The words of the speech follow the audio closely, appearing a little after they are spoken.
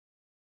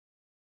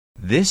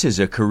This is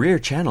a Career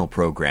Channel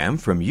program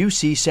from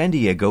UC San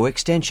Diego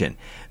Extension.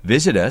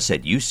 Visit us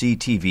at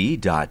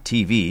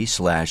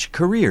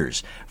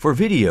uctv.tv/careers for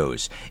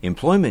videos,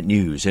 employment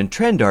news, and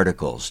trend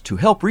articles to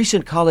help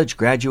recent college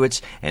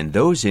graduates and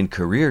those in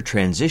career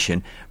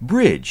transition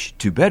bridge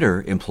to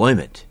better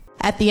employment.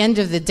 At the end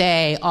of the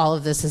day, all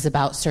of this is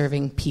about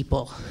serving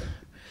people.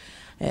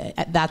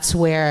 That's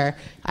where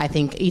I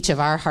think each of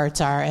our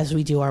hearts are as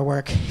we do our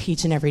work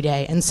each and every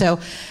day. And so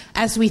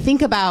as we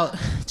think about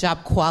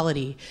job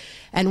quality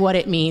and what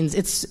it means,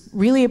 it's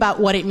really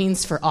about what it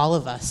means for all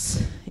of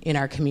us in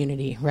our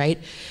community, right?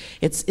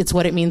 It's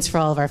what it means for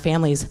all of our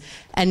families.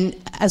 And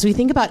as we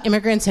think about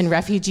immigrants and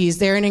refugees,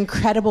 they're an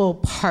incredible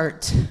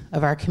part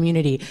of our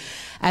community.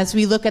 As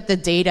we look at the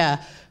data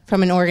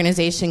from an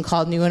organization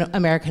called New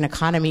American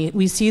Economy,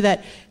 we see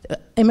that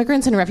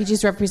immigrants and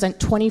refugees represent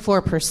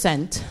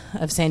 24%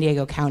 of San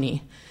Diego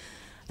County.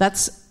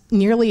 That's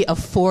nearly a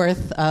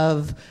fourth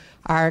of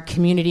our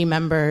community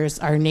members,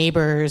 our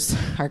neighbors,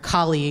 our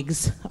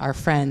colleagues, our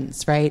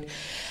friends, right?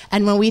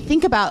 And when we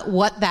think about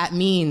what that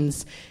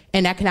means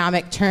in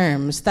economic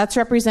terms, that's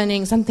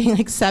representing something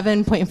like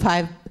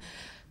 $7.5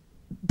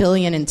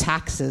 billion in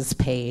taxes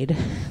paid.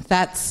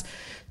 That's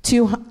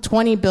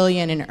 $20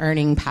 billion in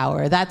earning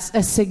power. That's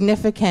a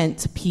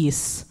significant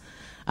piece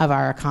of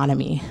our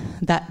economy.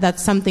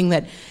 That's something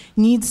that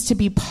needs to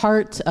be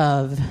part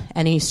of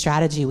any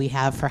strategy we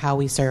have for how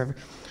we serve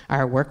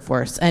our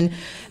workforce. And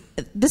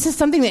this is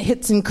something that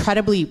hits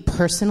incredibly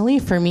personally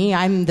for me.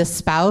 I'm the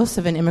spouse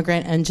of an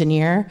immigrant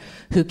engineer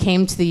who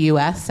came to the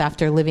U.S.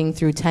 after living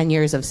through 10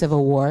 years of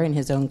civil war in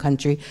his own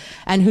country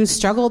and who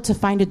struggled to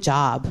find a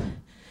job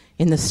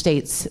in the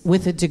States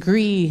with a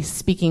degree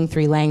speaking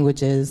 3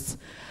 languages.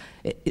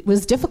 It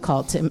was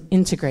difficult to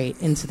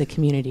integrate into the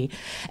community.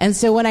 And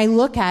so when I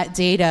look at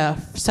data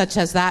such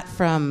as that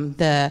from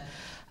the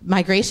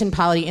Migration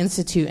Policy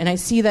Institute, and I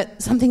see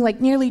that something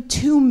like nearly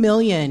 2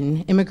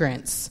 million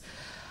immigrants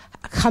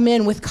come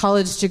in with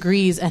college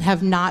degrees and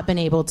have not been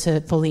able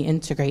to fully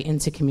integrate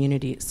into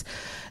communities.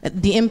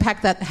 The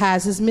impact that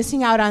has is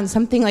missing out on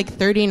something like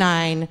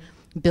 $39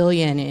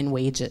 billion in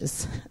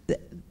wages.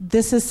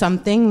 This is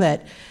something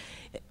that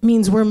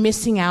means we're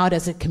missing out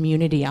as a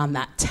community on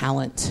that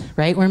talent,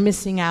 right? We're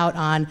missing out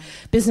on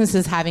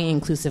businesses having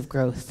inclusive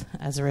growth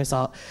as a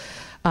result.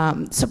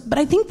 But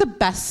I think the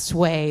best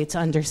way to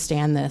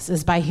understand this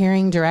is by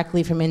hearing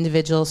directly from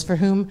individuals for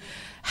whom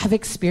have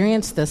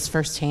experienced this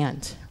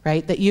firsthand,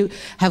 right? That you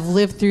have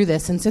lived through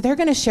this. And so they're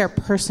going to share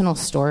personal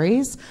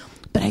stories,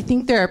 but I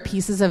think there are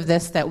pieces of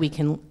this that we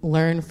can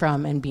learn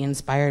from and be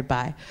inspired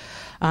by.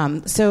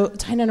 So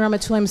Dinah and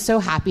Rahmatul, I'm so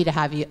happy to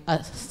have you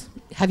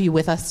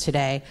with us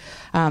today.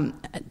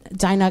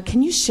 Dinah,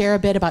 can you share a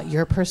bit about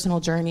your personal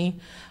journey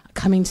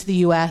coming to the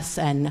U.S.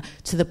 and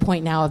to the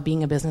point now of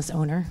being a business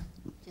owner?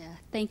 Yeah,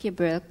 thank you,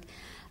 Brooke.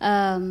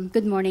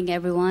 Good morning,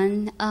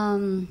 everyone.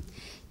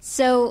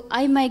 So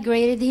I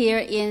migrated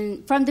here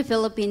from the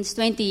Philippines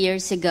 20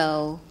 years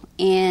ago.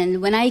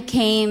 And when I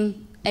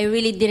came, I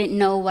really didn't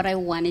know what I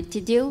wanted to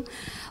do.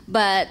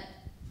 But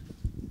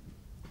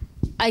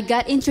I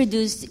got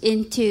introduced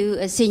into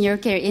a senior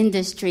care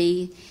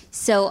industry.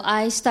 So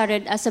I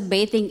started as a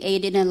bathing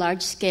aide in a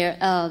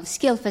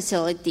large-scale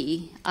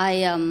facility.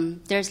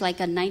 There's like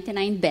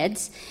 99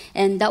 beds,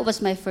 and that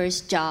was my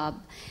first job.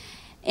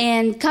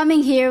 And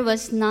coming here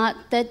was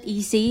not that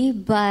easy,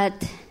 but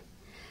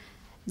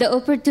the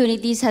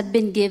opportunities had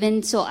been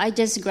given, so I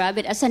just grabbed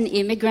it. As an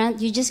immigrant,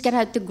 you just gotta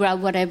have to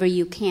grab whatever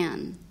you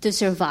can to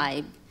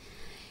survive.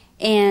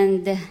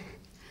 And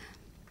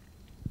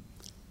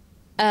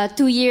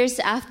 2 years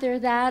after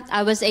that,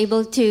 I was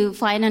able to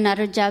find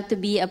another job to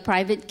be a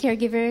private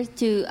caregiver.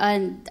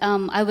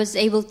 I was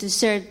able to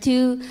serve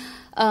 2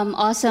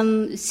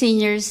 awesome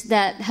seniors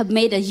that have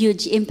made a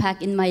huge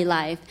impact in my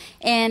life.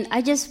 And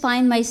I just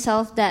find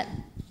myself that,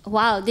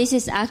 wow, this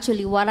is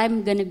actually what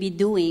I'm going to be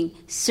doing,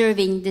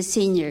 serving the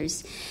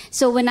seniors.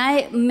 So when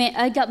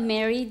I got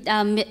married,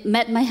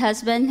 met my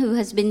husband, who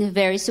has been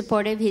very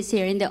supportive. He's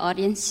here in the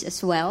audience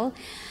as well.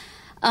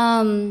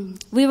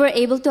 We were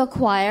able to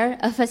acquire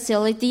a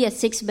facility, a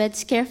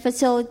 6-bed care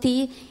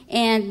facility,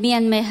 and me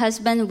and my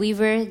husband, we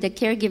were the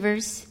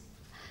caregivers,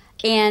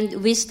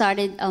 and we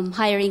started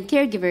hiring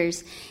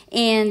caregivers.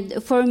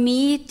 And for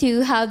me to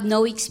have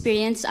no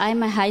experience,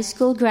 I'm a high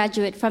school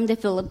graduate from the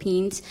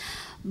Philippines,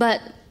 but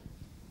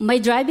my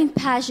driving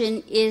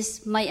passion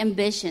is my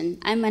ambition.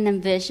 I'm an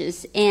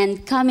ambitious,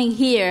 and coming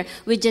here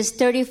with just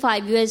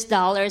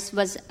 $35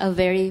 was a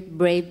very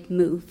brave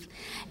move.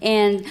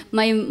 And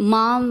my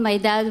mom, my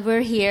dad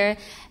were here,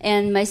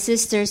 and my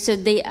sister, so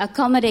they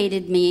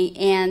accommodated me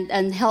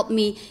and helped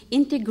me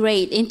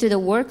integrate into the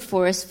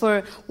workforce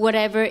for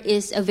whatever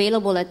is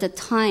available at the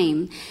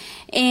time.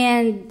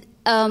 And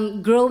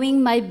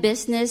growing my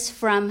business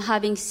from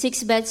having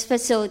 6 beds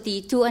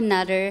facility to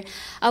another,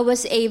 I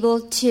was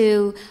able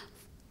to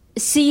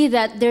see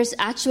that there's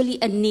actually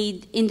a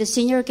need in the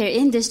senior care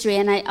industry,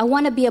 and I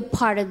want to be a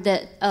part of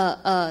the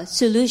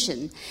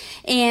solution.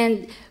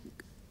 And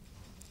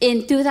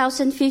in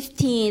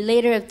 2015,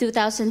 later of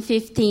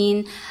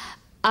 2015,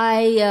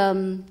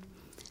 I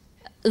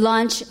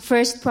launched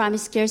First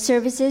Promise Care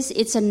Services.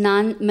 It's a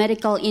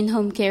non-medical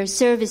in-home care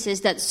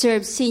services that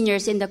serves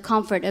seniors in the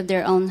comfort of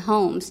their own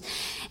homes.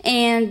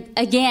 And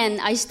again,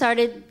 I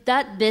started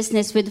that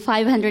business with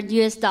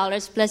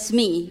 $500 plus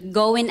me,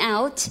 going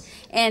out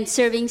and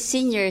serving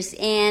seniors.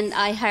 And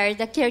I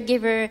hired a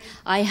caregiver,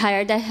 I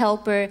hired a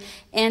helper,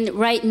 and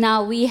right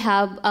now we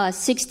have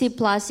 60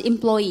 plus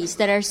employees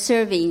that are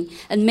serving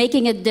and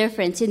making a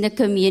difference in the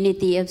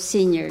community of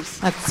seniors.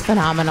 That's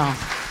phenomenal.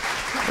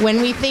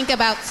 When we think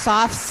about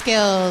soft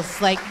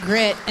skills like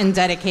grit and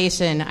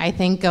dedication, I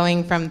think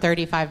going from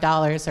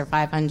 $35 or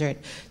 $500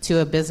 to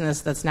a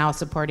business that's now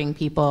supporting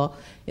people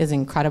is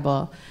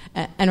incredible.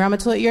 And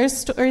Rahmatullah, your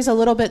story is a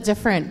little bit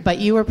different, but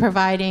you were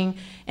providing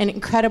an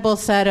incredible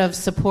set of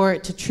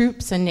support to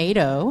troops in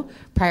NATO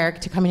prior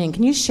to coming in.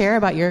 Can you share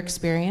about your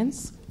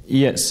experience?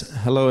 Yes.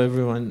 Hello,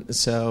 everyone.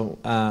 So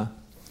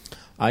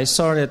I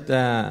started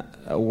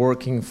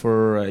working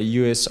for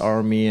U.S.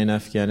 Army in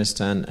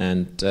Afghanistan,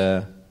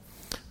 and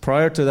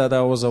prior to that,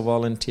 I was a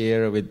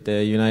volunteer with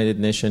the United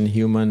Nations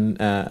Human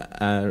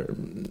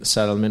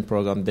Settlement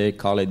Program. They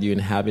call it UN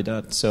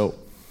Habitat. So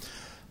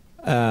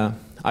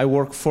I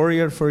worked 4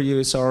 years for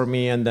U.S.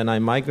 Army, and then I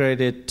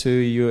migrated to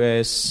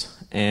U.S.,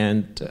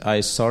 and I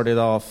started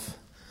off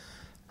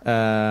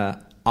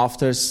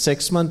after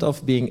 6 months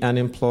of being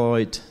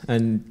unemployed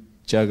and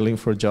juggling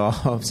for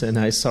jobs, and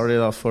I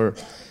started off for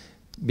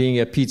being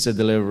a pizza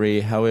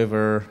delivery.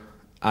 However,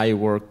 I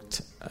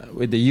worked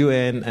with the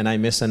UN, and I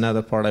missed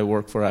another part. I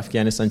worked for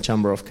Afghanistan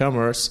Chamber of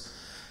Commerce,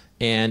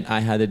 and I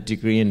had a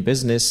degree in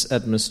business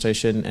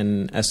administration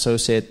and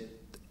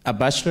a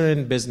bachelor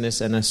in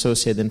business and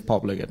associate in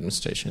public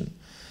administration.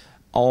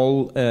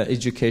 All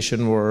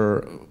education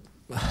were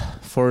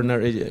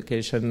foreigner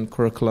education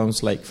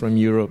curriculums like from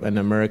Europe and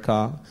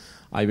America.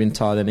 I've been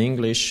taught in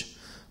English,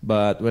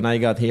 but when I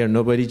got here,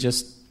 nobody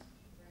just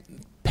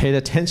paid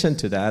attention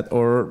to that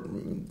or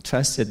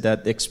trusted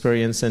that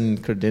experience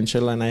and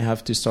credential, and I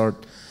have to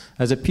start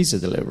as a pizza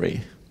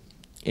delivery.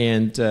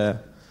 And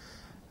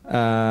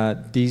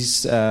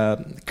these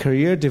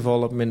career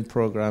development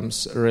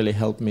programs really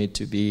helped me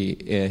to be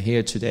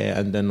here today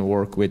and then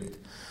work with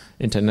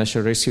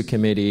International Rescue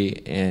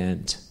Committee,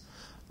 and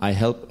I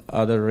help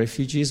other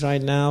refugees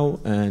right now,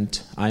 and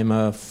I'm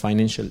a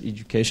financial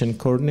education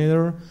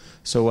coordinator.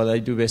 So what I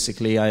do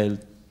basically, I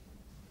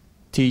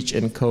teach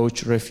and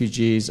coach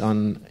refugees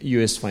on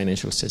U.S.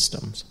 financial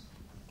systems.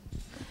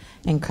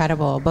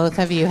 Incredible. Both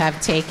of you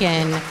have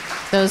taken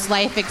those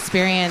life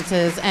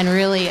experiences and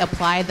really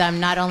applied them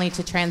not only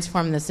to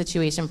transform the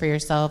situation for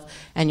yourself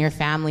and your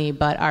family,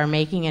 but are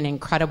making an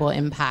incredible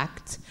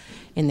impact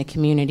in the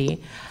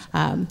community.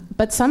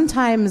 But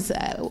sometimes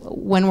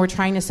when we're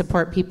trying to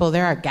support people,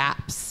 there are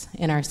gaps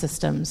in our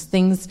systems.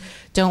 Things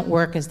don't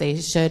work as they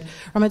should.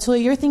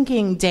 Rahmatullah, you're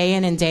thinking day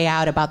in and day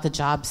out about the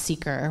job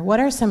seeker. What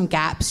are some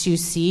gaps you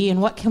see,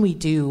 and what can we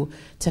do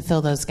to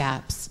fill those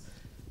gaps?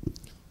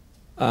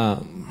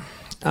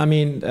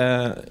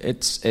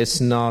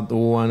 It's not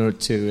one or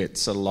two,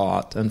 it's a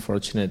lot,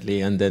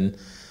 unfortunately. And then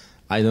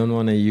I don't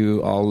want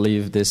you all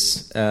leave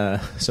this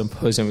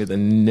symposium with a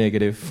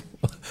negative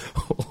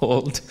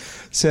hold.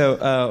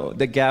 So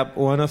the gap,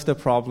 one of the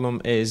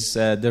problem is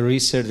the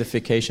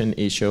recertification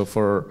issue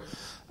for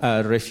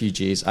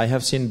refugees. I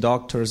have seen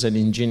doctors and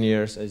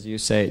engineers, as you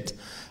said,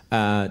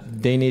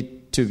 they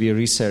need to be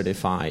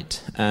recertified,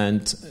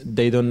 and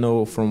they don't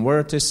know from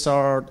where to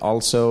start.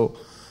 Also,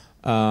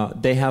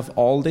 they have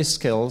all these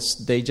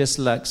skills. They just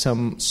lack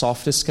some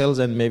soft skills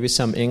and maybe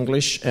some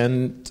English,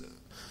 and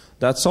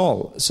that's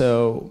all.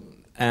 So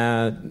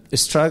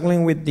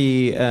struggling with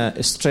the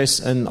stress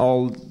and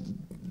all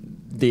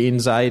the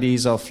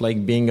anxieties of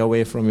like being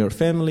away from your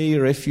family,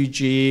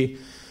 refugee,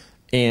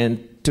 and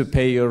to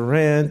pay your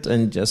rent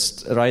and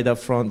just right up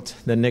front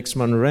the next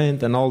month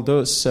rent and all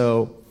those.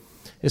 So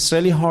it's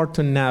really hard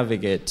to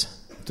navigate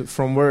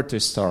from where to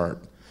start.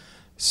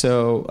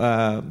 So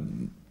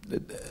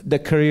the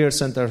career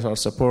centers are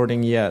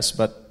supporting, yes,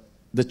 but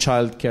the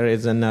child care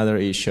is another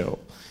issue.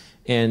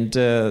 And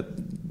the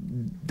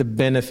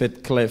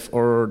benefit cliff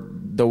or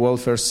the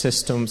welfare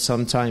system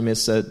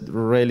sometimes is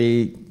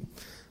really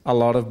a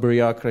lot of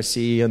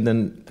bureaucracy, and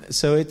then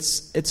so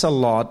it's a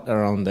lot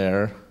around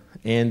there.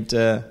 And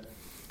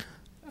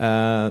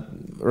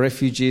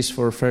refugees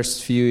for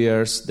first few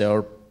years, they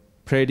are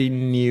pretty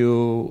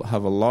new,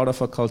 have a lot of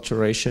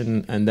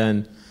acculturation, and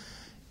then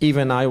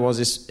even I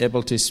was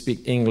able to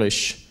speak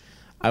English.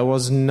 I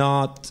was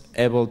not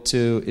able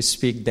to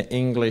speak the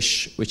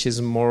English, which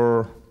is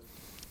more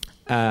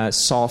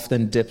soft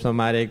and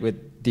diplomatic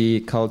with the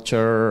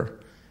culture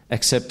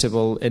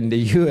acceptable in the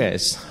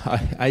U.S.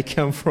 I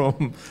come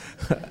from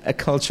a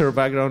culture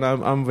background.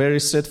 I'm very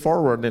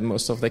straightforward in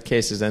most of the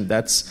cases, and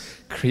that's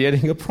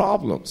creating a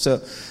problem. So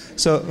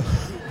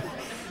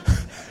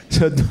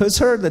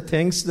those are the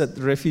things that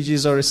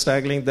refugees are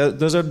struggling.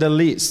 Those are the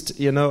least.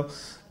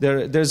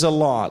 There's a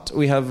lot.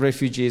 We have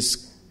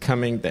refugees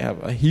coming. They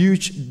have a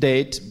huge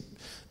debt.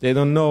 They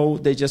don't know.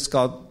 They just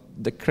got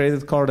the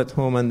credit card at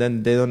home, and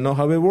then they don't know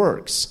how it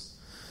works.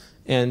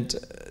 And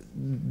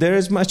there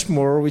is much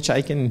more which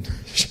I can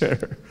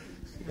share.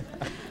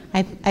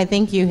 I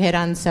think you hit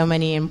on so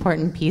many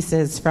important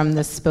pieces, from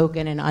the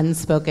spoken and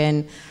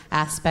unspoken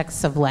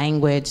aspects of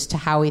language to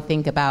how we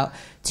think about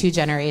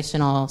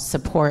two-generational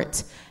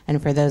support.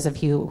 And for those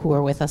of you who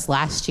were with us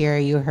last year,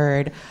 you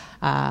heard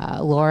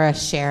Laura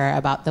share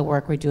about the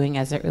work we're doing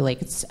as it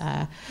relates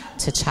to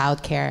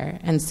childcare.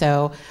 And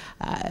so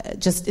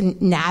just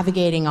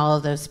navigating all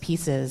of those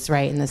pieces,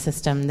 right, in the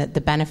system, that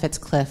the benefits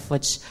cliff,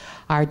 which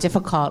are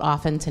difficult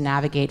often to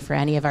navigate for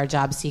any of our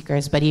job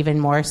seekers, but even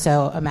more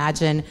so,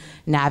 imagine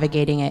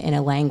navigating it in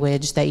a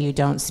language that you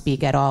don't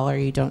speak at all or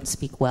you don't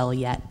speak well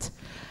yet.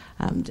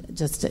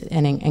 Just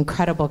an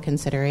incredible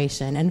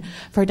consideration. And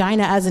for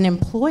Dinah, as an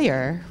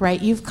employer, right,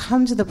 you've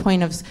come to the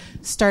point of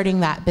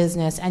starting that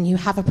business and you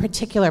have a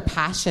particular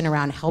passion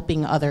around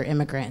helping other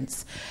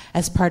immigrants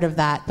as part of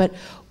that. But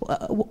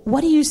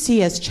what do you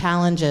see as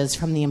challenges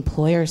from the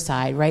employer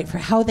side, right, for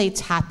how they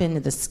tap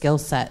into the skill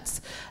sets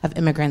of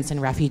immigrants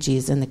and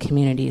refugees in the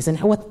communities? And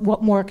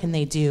what more can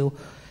they do?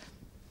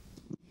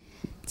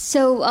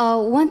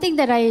 So one thing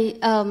that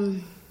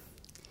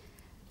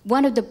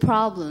one of the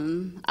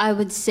problem, I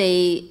would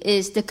say,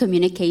 is the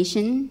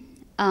communication.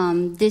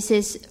 This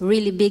is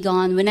really big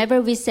on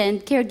whenever we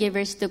send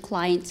caregivers to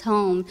clients'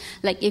 home,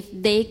 like if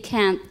they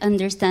can't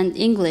understand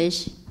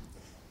English,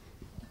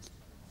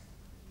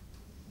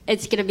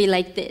 it's going to be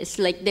like this,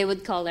 like they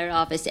would call our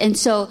office. And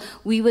so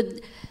we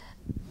would,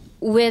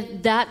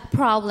 with that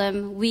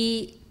problem,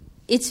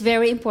 it's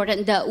very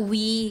important that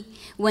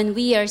when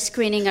we are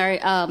screening our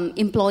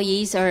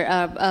employees or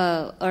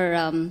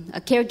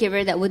a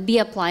caregiver that would be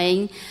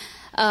applying,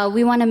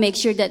 we want to make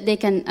sure that they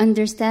can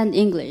understand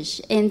English.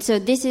 And so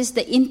this is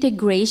the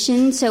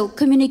integration. So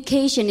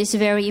communication is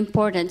very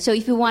important. So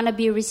if you want to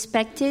be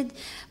respected,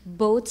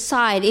 both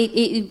sides,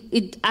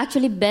 it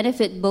actually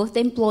benefit both the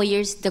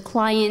employers, the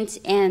clients,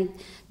 and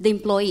the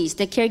employees,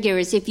 the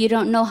caregivers, if you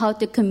don't know how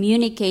to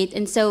communicate.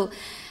 And so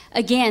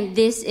again,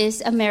 this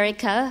is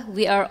America.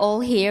 We are all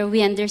here.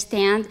 We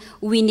understand.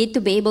 We need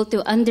to be able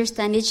to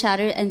understand each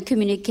other, and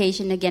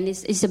communication, again,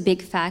 is a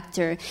big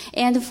factor.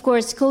 And, of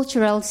course,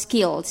 cultural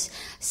skills.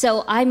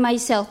 So I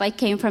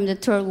came from the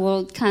third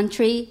world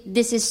country.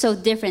 This is so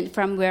different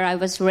from where I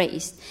was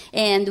raised.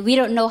 And we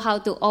don't know how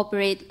to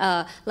operate,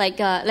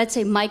 let's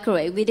say,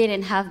 microwave. We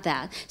didn't have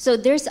that. So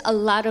there's a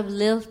lot of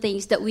little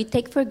things that we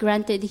take for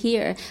granted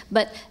here.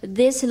 But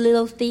these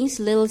little things,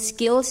 little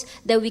skills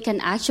that we can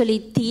actually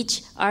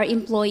teach our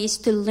employees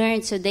to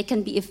learn so they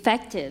can be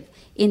effective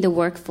in the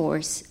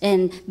workforce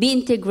and be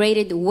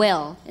integrated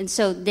well, and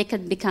so they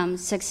can become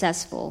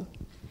successful.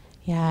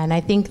 Yeah, and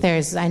I think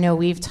I know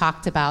we've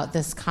talked about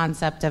this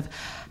concept of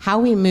how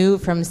we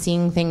move from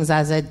seeing things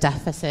as a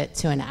deficit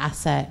to an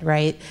asset,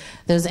 right?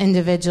 Those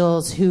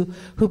individuals who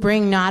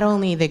bring not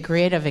only the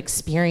grid of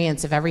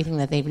experience of everything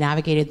that they've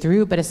navigated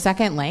through, but a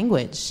second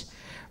language,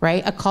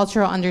 right? A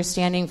cultural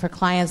understanding for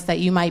clients that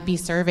you might be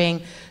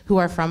serving who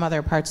are from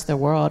other parts of the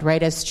world,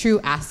 right? As true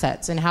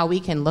assets, and how we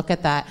can look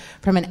at that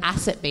from an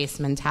asset-based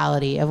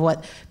mentality of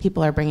what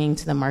people are bringing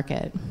to the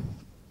market.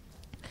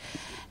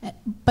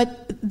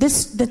 But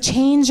the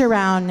change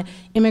around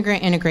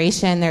immigrant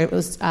integration, there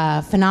was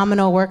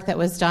phenomenal work that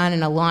was done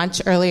in a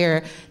launch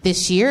earlier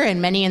this year, and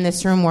many in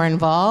this room were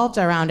involved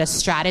around a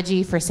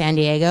strategy for San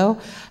Diego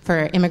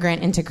for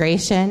immigrant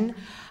integration.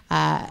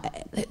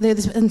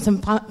 There's been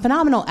some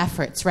phenomenal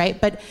efforts,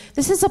 right? But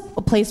this is a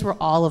place where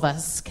all of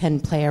us can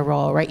play a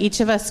role, right?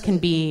 Each of us can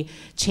be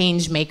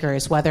change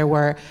makers, whether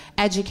we're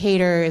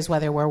educators,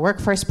 whether we're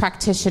workforce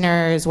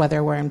practitioners,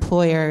 whether we're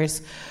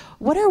employers.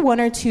 What are one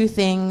or two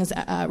things,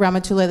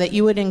 Ramatullah, that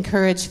you would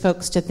encourage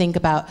folks to think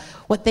about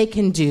what they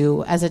can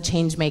do as a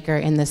change maker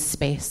in this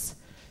space?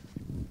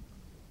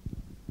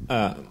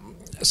 The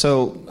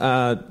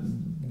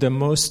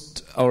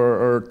most,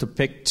 or to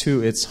pick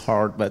two, it's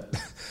hard, but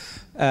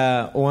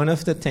one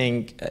of the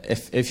things,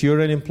 if you're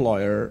an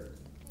employer,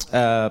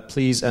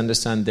 please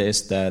understand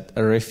this, that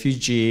a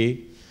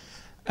refugee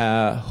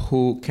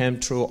who came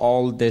through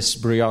all this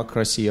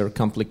bureaucracy or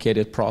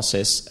complicated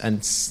process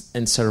and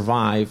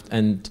survived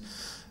and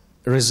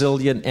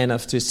resilient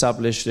enough to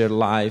establish their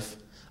life,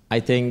 I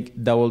think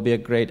that will be a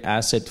great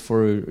asset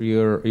for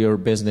your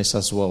business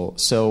as well.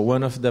 So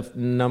one of the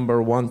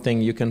number one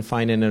thing you can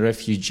find in a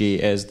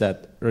refugee is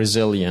that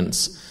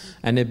resilience,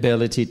 an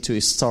ability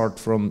to start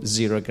from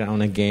zero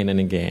ground again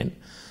and again.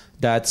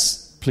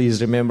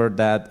 Please remember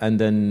that, and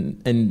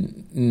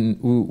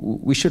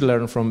we should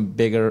learn from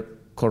bigger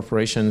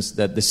corporations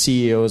that the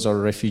CEOs are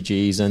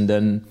refugees, and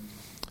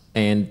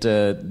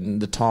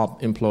the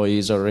top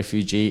employees are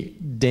refugee.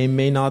 They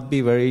may not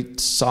be very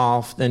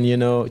soft and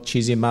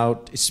cheesy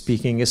mouth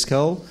speaking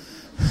skill,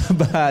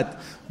 but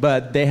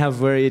they have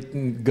very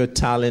good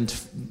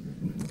talent,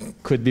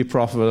 could be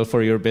profitable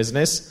for your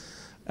business.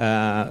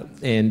 That's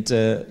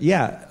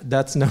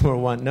number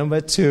one.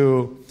 Number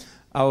two,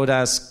 I would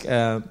ask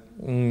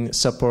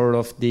support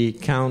of the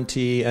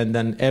county and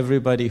then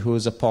everybody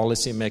who's a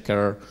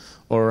policymaker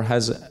or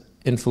has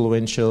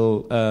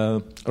influential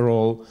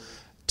role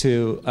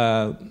to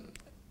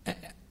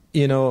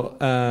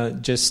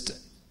just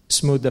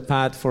smooth the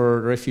path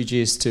for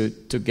refugees to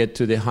get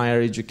to the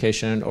higher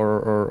education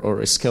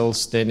or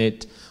skills they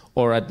need,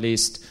 or at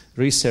least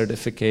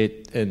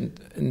recertificate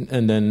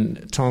and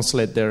then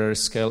translate their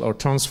skill or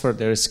transfer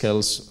their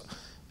skills,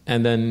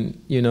 and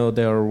then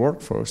their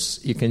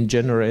workforce. You can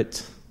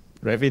generate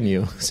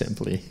revenue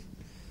simply.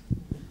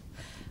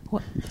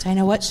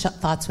 Dinah, what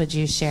thoughts would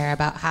you share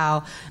about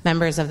how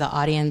members of the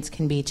audience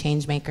can be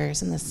change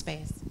makers in this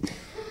space?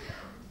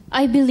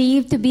 I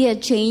believe to be a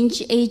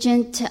change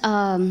agent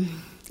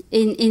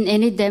in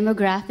any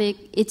demographic,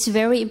 it's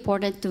very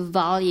important to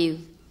value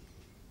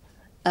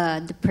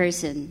the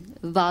person,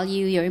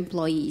 value your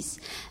employees,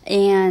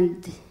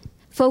 and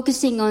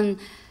focusing on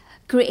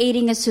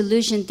creating a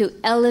solution to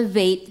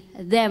elevate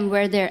them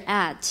where they're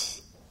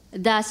at.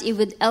 Thus, it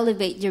would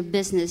elevate your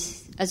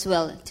business as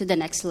well to the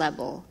next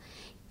level.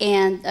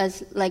 And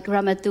as like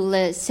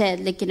Rahmatullah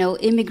said,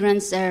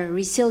 immigrants are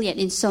resilient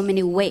in so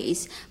many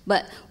ways,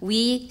 but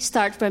we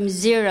start from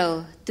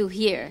zero to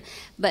here.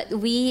 But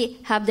we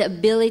have the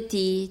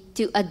ability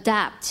to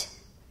adapt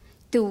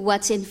to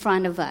what's in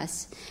front of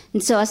us.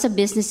 And so as a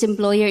business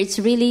employer, it's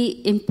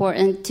really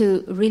important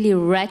to really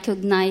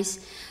recognize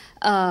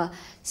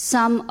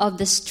some of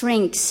the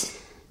strengths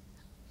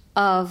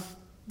of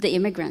the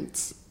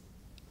immigrants.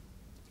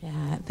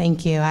 Yeah,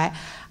 thank you.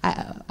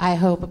 I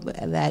hope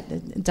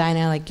that,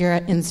 Dinah, your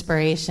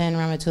inspiration,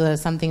 Rahmatullah,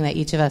 is something that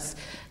each of us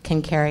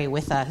can carry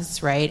with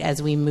us, right,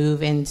 as we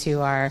move into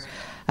our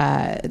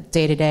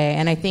day-to-day.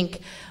 And I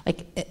think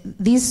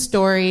these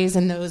stories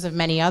and those of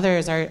many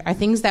others are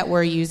things that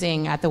we're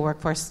using at the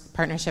Workforce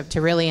Partnership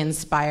to really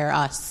inspire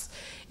us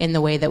in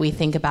the way that we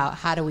think about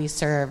how do we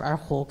serve our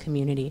whole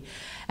community.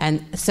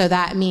 And so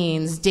that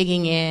means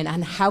digging in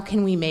on how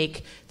can we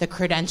make the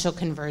credential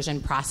conversion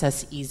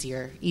process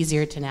easier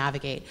to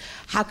navigate?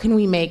 How can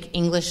we make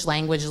English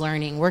language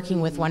learning,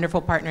 working with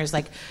wonderful partners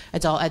like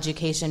Adult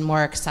Education, more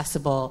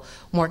accessible,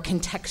 more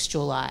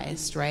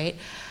contextualized, right?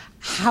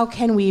 How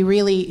can we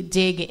really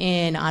dig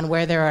in on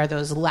where there are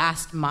those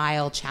last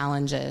mile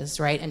challenges,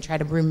 right, and try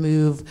to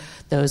remove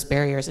those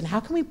barriers? And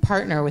how can we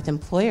partner with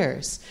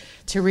employers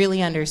to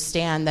really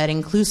understand that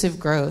inclusive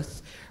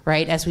growth,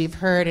 right, as we've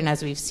heard and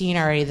as we've seen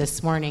already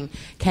this morning,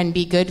 can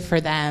be good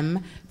for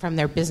them from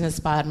their business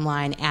bottom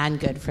line and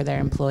good for their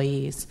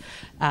employees.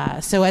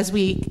 So as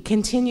we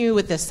continue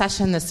with this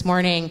session this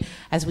morning,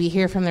 as we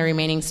hear from the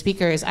remaining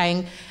speakers,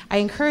 I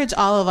encourage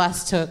all of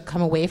us to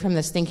come away from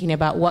this thinking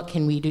about what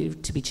can we do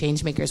to be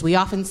change makers. We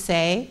often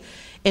say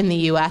in the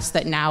U.S.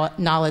 that now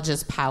knowledge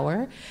is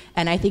power,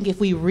 and I think if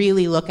we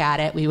really look at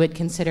it, we would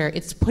consider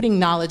it's putting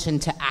knowledge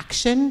into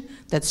action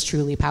that's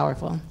truly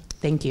powerful.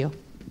 Thank you.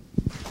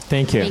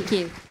 Thank you. Thank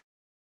you.